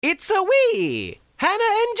It's a we, Hannah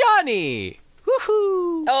and Johnny.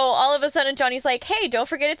 Woohoo! Oh, all of a sudden Johnny's like, hey, don't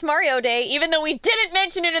forget it's Mario Day, even though we didn't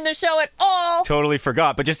mention it in the show at all. Totally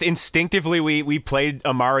forgot, but just instinctively we played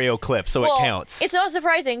a Mario clip, so it counts. It's not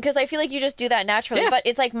surprising because I feel like you just do that naturally, but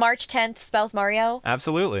it's like March 10th spells Mario.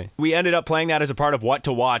 Absolutely. We ended up playing that as a part of What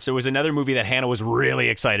to Watch. There was another movie that Hannah was really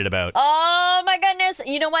excited about. Oh my goodness.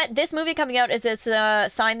 You know what? This movie coming out is this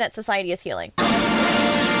sign that society is healing.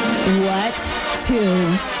 What to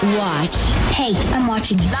watch? Hey, I'm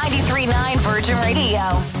watching you. 93.9 Virgin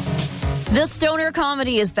Radio. The stoner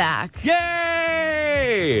comedy is back.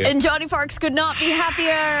 Yay! And Johnny Parks could not be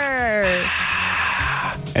happier.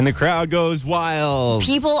 And the crowd goes wild.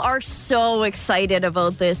 People are so excited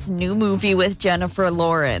about this new movie with Jennifer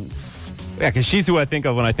Lawrence. Yeah, because she's who I think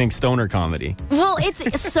of when I think stoner comedy. Well,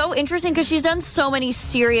 it's so interesting because she's done so many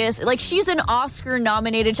serious, like she's an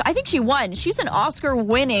Oscar-nominated, I think she won. She's an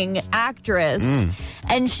Oscar-winning actress.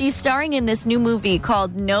 And she's starring in this new movie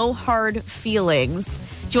called No Hard Feelings. Do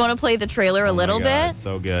you want to play the trailer a little bit?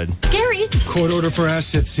 So good. Gary! Court order for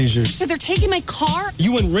asset seizure. So they're taking my car?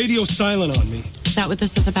 You went radio silent on me. Is that what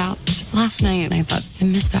this is about? Just last night, I thought, I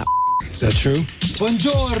missed that. Is that true?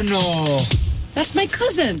 Buongiorno. That's my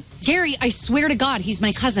cousin. Gary, I swear to God, he's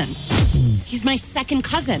my cousin. He's my second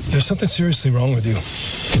cousin. There's something seriously wrong with you.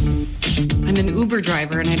 I'm an Uber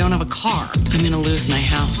driver and I don't have a car. I'm going to lose my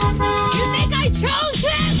house. You think I chose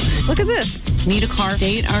him? Look at this. Need a car,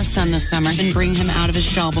 date our son this summer, and bring him out of his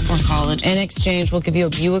shell before college. In exchange, we'll give you a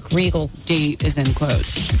Buick Regal. Date is in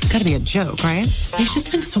quotes. It's got to be a joke, right? I've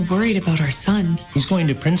just been so worried about our son. He's going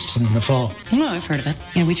to Princeton in the fall. Oh, I've heard of it.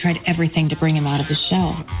 You know, we tried everything to bring him out of his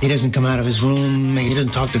shell. He doesn't come out of his room. He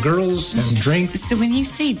doesn't talk to girls. Doesn't drink. So when you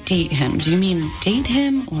say date him, do you mean date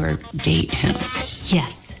him or date him?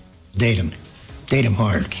 Yes. Date him. Date him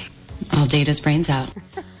hard. Okay. I'll date his brains out.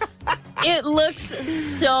 It looks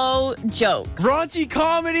so jokes. Raunchy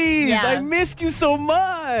comedies! Yeah. I missed you so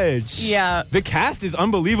much! Yeah. The cast is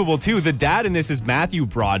unbelievable, too. The dad in this is Matthew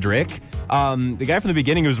Broderick. The guy from the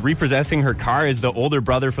beginning who's repossessing her car is the older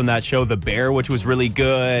brother from that show, The Bear, which was really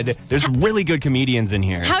good. There's really good comedians in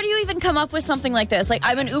here. How do you even come up with something like this? Like,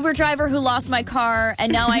 I'm an Uber driver who lost my car,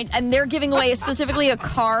 and now and they're giving away specifically a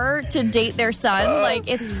car to date their son. Like,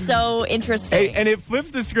 it's so interesting. Hey, and it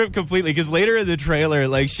flips the script completely, because later in the trailer,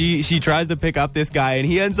 like, she tries to pick up this guy, and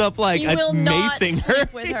he ends up, like, he will not macing sleep her.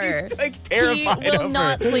 with her. He's, like, terrified He will of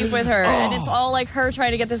not her. sleep with her. And it's all, like, her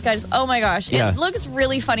trying to get this guy. Just, oh, my gosh. Yeah. It looks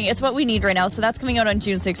really funny. It's what we need right now. So that's coming out on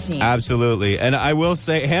June 16th. Absolutely. And I will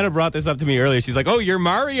say, Hannah brought this up to me earlier. She's like, oh, your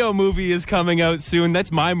Mario movie is coming out soon.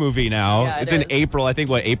 That's my movie now. Yeah, it's it in is. April. I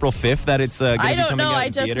think, April 5th that it's going to be I don't coming know. out I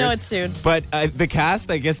in just theaters. know it's soon. But the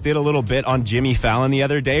cast, I guess, did a little bit on Jimmy Fallon the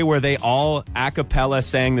other day where they all a cappella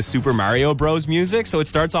sang the Super Mario Bros. Music. So it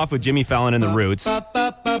starts off with Jimmy Fallon and the Roots. And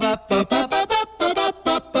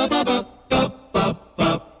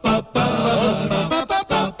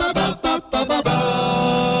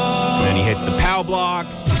then he hits the POW block.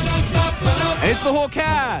 And it's the whole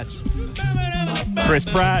cast. Chris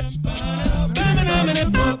Pratt.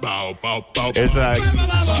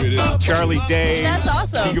 It's Charlie Day. That's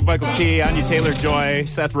awesome. Keegan-Michael Key, Anya Taylor-Joy,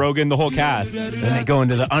 Seth Rogen, the whole cast. Then they go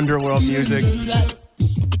into the underworld music.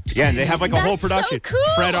 Yeah, and they have like a whole That's so production. cool.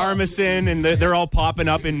 Fred Armisen, and they're all popping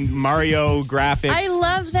up in Mario graphics. I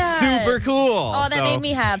love that. Super cool. Oh, that made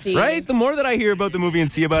me happy. Right? The more that I hear about the movie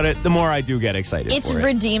and see about it, the more I do get excited It's for it.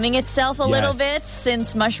 redeeming itself a little bit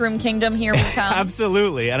since Mushroom Kingdom Here We Come.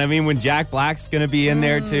 Absolutely. And I mean, when Jack Black's going to be in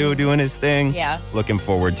there too, doing his thing. Yeah. Looking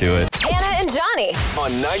forward to it. Hannah and Johnny.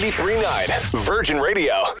 On 93.9 Virgin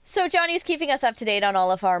Radio. So Johnny's keeping us up to date on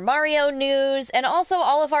all of our Mario news and also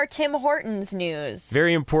all of our Tim Hortons news.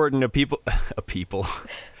 Very important to people.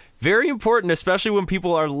 Very important, especially when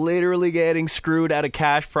people are literally getting screwed out of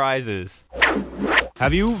cash prizes.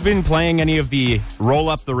 Have you been playing any of the Roll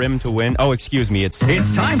Up the Rim to Win? Oh, excuse me. It's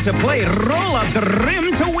time to play Roll Up the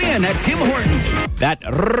Rim to Win at Tim Hortons. that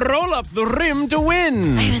Roll Up the Rim to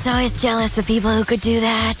Win. I was always jealous of people who could do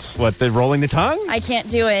that. What, the rolling the tongue? I can't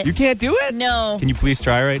do it. You can't do it? No. Can you please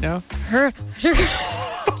try right now?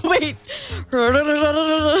 Wait. Roll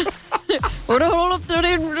up the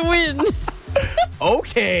rim to win.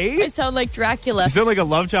 Okay. I sound like Dracula. You sound like a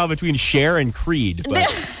love child between Cher and Creed.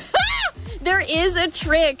 But There is a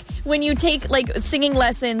trick when you take like singing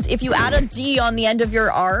lessons. If you add a D on the end of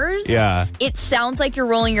your R's, yeah. it sounds like you're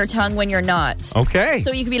rolling your tongue when you're not. Okay.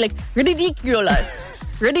 So you could be like, ridiculous,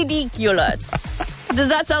 ridiculous. Does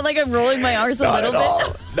that sound like I'm rolling my R's a little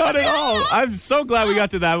bit? Not at all. I'm so glad we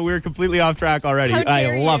got to that. We were completely off track already. How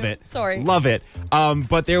dare I love you. it. Sorry. Love it.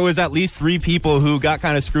 But there was at least 3 people who got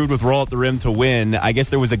kind of screwed with Roll Up the Rim to Win. I guess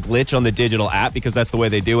there was a glitch on the digital app because that's the way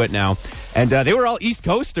they do it now. And they were all East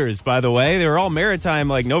Coasters, by the way. They were all maritime,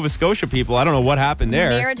 like Nova Scotia people. I don't know what happened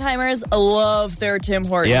there. Maritimers love their Tim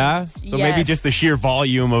Hortons. Yeah? So maybe just the sheer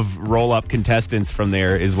volume of roll-up contestants from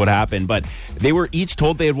there is what happened. But they were each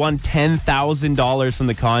told they had won $10,000 from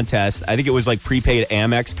the contest. I think it was like prepaid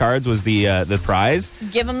Amex cards was the prize.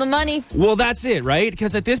 Give them the money. Well, that's it, right?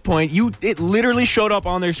 Because at this point, it literally showed up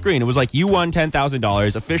on their screen. It was like, you won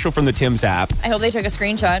 $10,000, official from the Tim's app. I hope they took a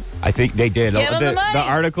screenshot. I think they did. Give them the money. The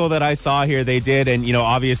article that I saw here, they did. And,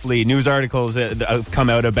 obviously news articles have come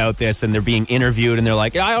out about this and they're being interviewed and they're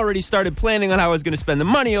like, I already started planning on how I was going to spend the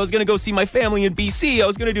money. I was going to go see my family in BC. I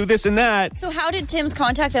was going to do this and that. So how did Tim's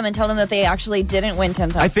contact them and tell them that they actually didn't win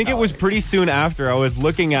 $10,000? I think it was pretty soon after. I was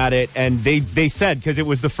looking at it and they said, because it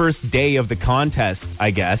was the first day of the contest,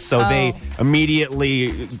 I guess. So they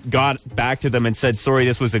immediately got back to them and said, sorry,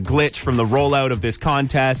 this was a glitch from the rollout of this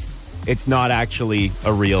contest. It's not actually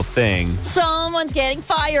a real thing. Someone's getting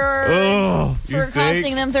fired for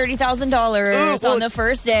costing them $30,000 on the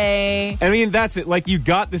first day. I mean, that's it. Like, you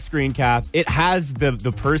got the screen cap. It has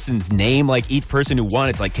the person's name, like each person who won.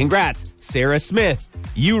 It's like, congrats, Sarah Smith.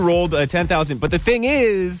 You rolled a $10,000. But the thing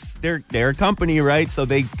is, they're a company, right? So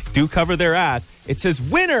they do cover their ass. It says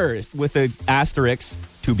winner with an asterisk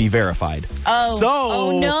to be verified.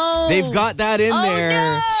 Oh no. They've got that in there.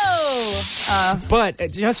 No.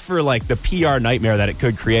 But just for like the PR nightmare that it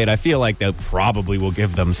could create, I feel like they probably will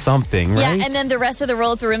give them something, right? Yeah, and then the rest of the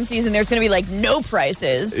Roll Up the Rim season, there's going to be like no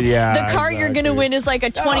prices. Yeah, the car you're going to win is like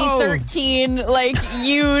a 2013 like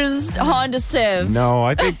used Honda Civ. No,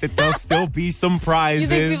 I think that there'll still be some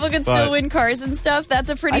prizes. You think people can still win cars and stuff? That's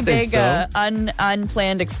a pretty big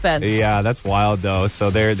unplanned expense. Yeah, that's wild though.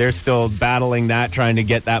 So they're still battling that, trying to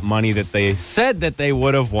get that money that they said that they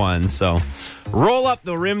would have won. So roll up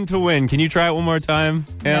the rim to win. Can you try it one more time,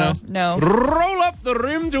 Anna? No. Roll up the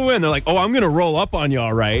rim to win. They're like, I'm going to roll up on you,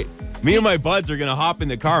 all right? Me and my buds are going to hop in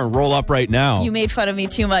the car and roll up right now. You made fun of me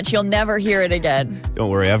too much. You'll never hear it again. Don't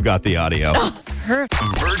worry, I've got the audio.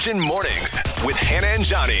 Virgin Mornings with Hannah and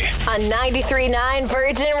Johnny. On 93.9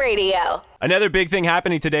 Virgin Radio. Another big thing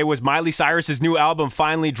happening today was Miley Cyrus's new album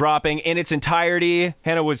finally dropping in its entirety.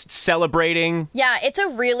 Hannah was celebrating. Yeah, it's a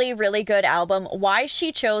really, really good album. Why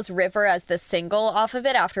she chose River as the single off of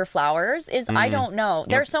it after Flowers is I don't know.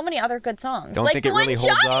 There are so many other good songs. Don't like think the it really one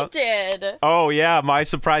holds Johnny up. did. Oh, yeah, My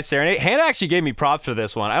Surprise Serenade. Hannah actually gave me props for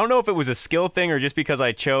this one. I don't know if it was a skill thing or just because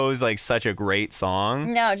I chose like such a great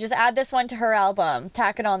song. No, just add this one to her album.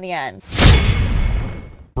 Tack it on the end.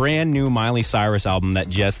 Brand new Miley Cyrus album that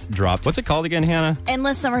just dropped. What's it called again, Hannah?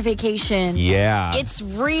 Endless Summer Vacation. Yeah. It's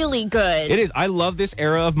really good. It is. I love this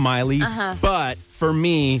era of Miley, but for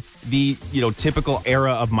me, the typical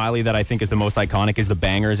era of Miley that I think is the most iconic is the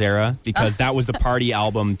Bangers era, because that was the party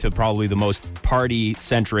album to probably the most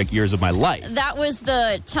party-centric years of my life. That was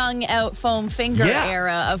the tongue-out foam finger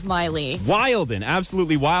era of Miley. Wildin',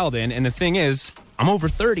 absolutely wildin'. And the thing is, I'm over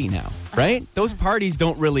 30 now, right? Those parties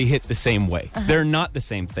don't really hit the same way. They're not the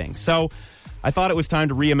same thing. So I thought it was time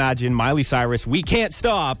to reimagine Miley Cyrus' We Can't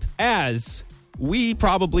Stop as We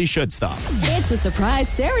Probably Should Stop. It's a surprise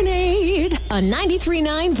serenade on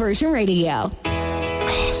 93.9 Virgin Radio.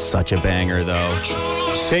 Such a banger, though.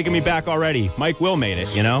 It's taking me back already. Mike Will made it,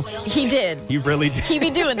 He did. He really did. He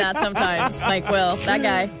be doing that sometimes, Mike Will. That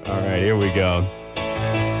guy. All right, here we go.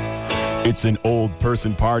 It's an old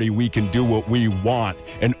person party. We can do what we want.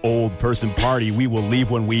 An old person party. We will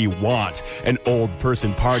leave when we want. An old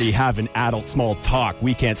person party. Having adult small talk.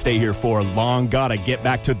 We can't stay here for long. Gotta get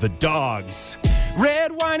back to the dogs.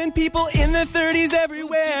 Red wine and people in their 30s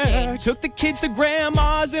everywhere. Took the kids to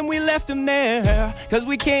grandma's and we left them there. Cause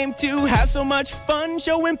we came to have so much fun.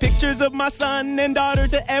 Showing pictures of my son and daughter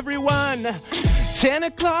to everyone. 10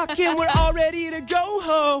 o'clock and we're all ready to go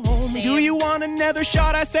home. Do you want another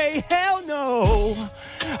shot? I say hell no.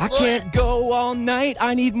 I can't go all night.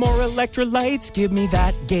 I need more electrolytes. Give me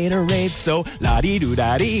that Gatorade. So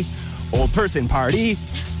la-dee-doo-da-dee. Old person party.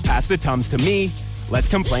 Pass the Tums to me. Let's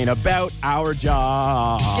complain about our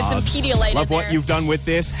jobs. Get some Pedialyte Love in what there. you've done with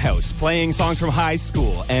this house. Playing songs from high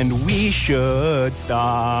school. And we should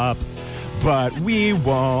stop. But we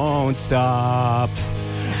won't stop.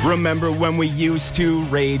 Remember when we used to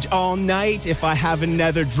rage all night? If I have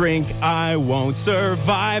another drink, I won't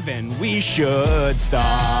survive. And we should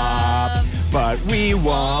stop. But we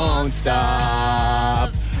won't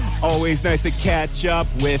stop. Always nice to catch up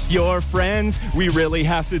with your friends. We really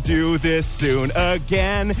have to do this soon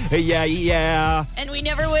again. Yeah. And we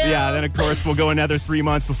never will. Yeah, then of course we'll go another 3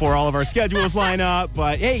 months before all of our schedules line up.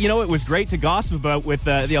 But hey, you know, it was great to gossip about with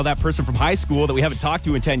that person from high school that we haven't talked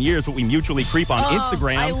to in 10 years, but we mutually creep on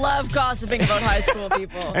Instagram. I love gossiping about high school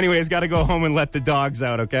people. Anyways, got to go home and let the dogs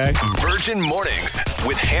out, okay? Virgin Mornings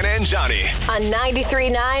with Hannah and Johnny. On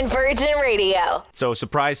 93.9 Virgin Radio. So,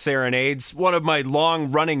 surprise serenades, one of my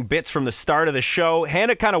long-running bits from the start of the show.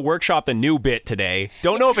 Hannah kind of workshopped a new bit today.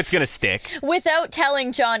 Don't know if it's going to stick. Without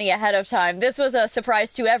telling Johnny ahead of time. This was a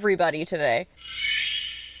surprise to everybody today.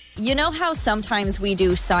 You know how sometimes we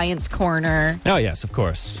do Science Corner? Oh, yes, of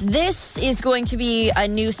course. This is going to be a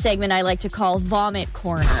new segment I like to call Vomit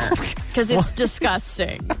Corner because it's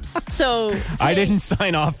disgusting. So I didn't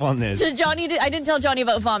sign off on this. So Johnny, I didn't tell Johnny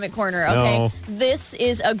about Vomit Corner, okay? No. This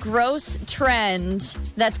is a gross trend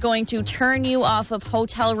that's going to turn you off of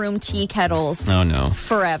hotel room tea kettles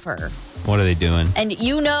forever. What are they doing? And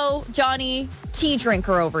you know, Johnny, tea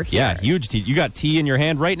drinker over here. Yeah, huge tea. You got tea in your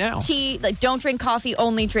hand right now. Tea, like, don't drink coffee,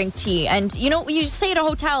 only drink tea. And you know, you stay at a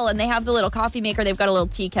hotel and they have the little coffee maker. They've got a little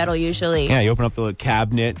tea kettle usually. Yeah, you open up the little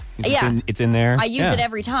cabinet. It's in there. I use it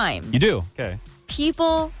every time. You do? Okay.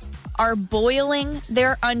 People are boiling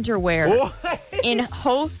their underwear in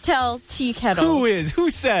hotel tea kettles. Who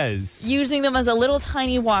says? Using them as a little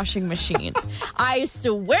tiny washing machine. I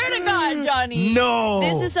swear to God, Johnny. No.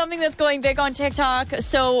 This is something that's going big on TikTok.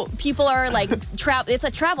 So people are like, it's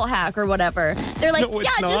a travel hack or whatever. They're like,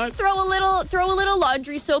 just throw a little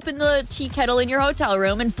laundry soap in the tea kettle in your hotel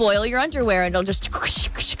room and boil your underwear and it'll just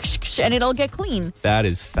and it'll get clean. That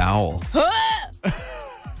is foul.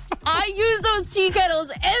 I use those tea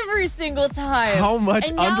kettles every single time. How much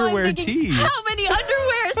underwear tea? How many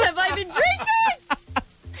underwears have I been drinking?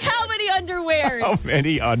 How many underwears? How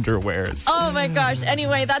many underwears? Oh my gosh.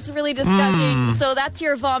 Anyway, that's really disgusting. So that's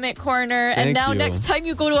your Vomit Corner. And now next time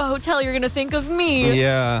you go to a hotel, you're going to think of me.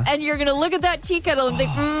 Yeah. And you're going to look at that tea kettle and think,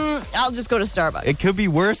 I'll just go to Starbucks. It could be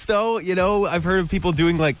worse, though. You know, I've heard of people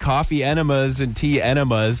doing like coffee enemas and tea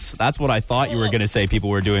enemas. That's what I thought you were going to say people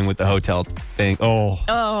were doing with the hotel thing. Whole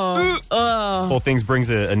things brings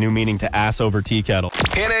a new meaning to ass over tea kettle.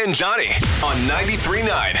 Hannah and Johnny on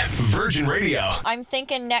 93.9 Virgin Radio. I'm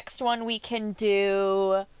thinking next one we can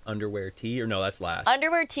do underwear tea, or no, that's last.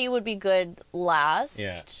 Underwear tea would be good last.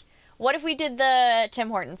 Yeah. What if we did the Tim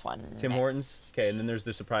Hortons one? Tim Hortons? Okay, and then there's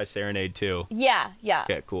the surprise serenade too. Yeah.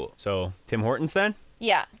 Okay, cool. So Tim Hortons then?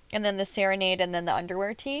 Yeah, and then the serenade and then the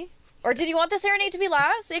underwear tea. Or did you want the serenade to be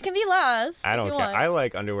last? It can be last. I don't care. I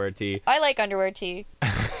like underwear tea. I like underwear tea.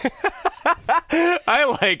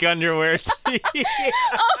 I like underwear tea.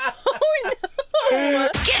 Oh, no.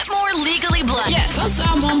 Get more Legally Blunt. Yes.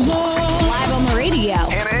 Live on the radio.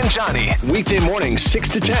 Hannah and Johnny, weekday mornings 6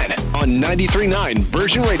 to 10 on 93.9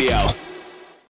 Virgin Radio.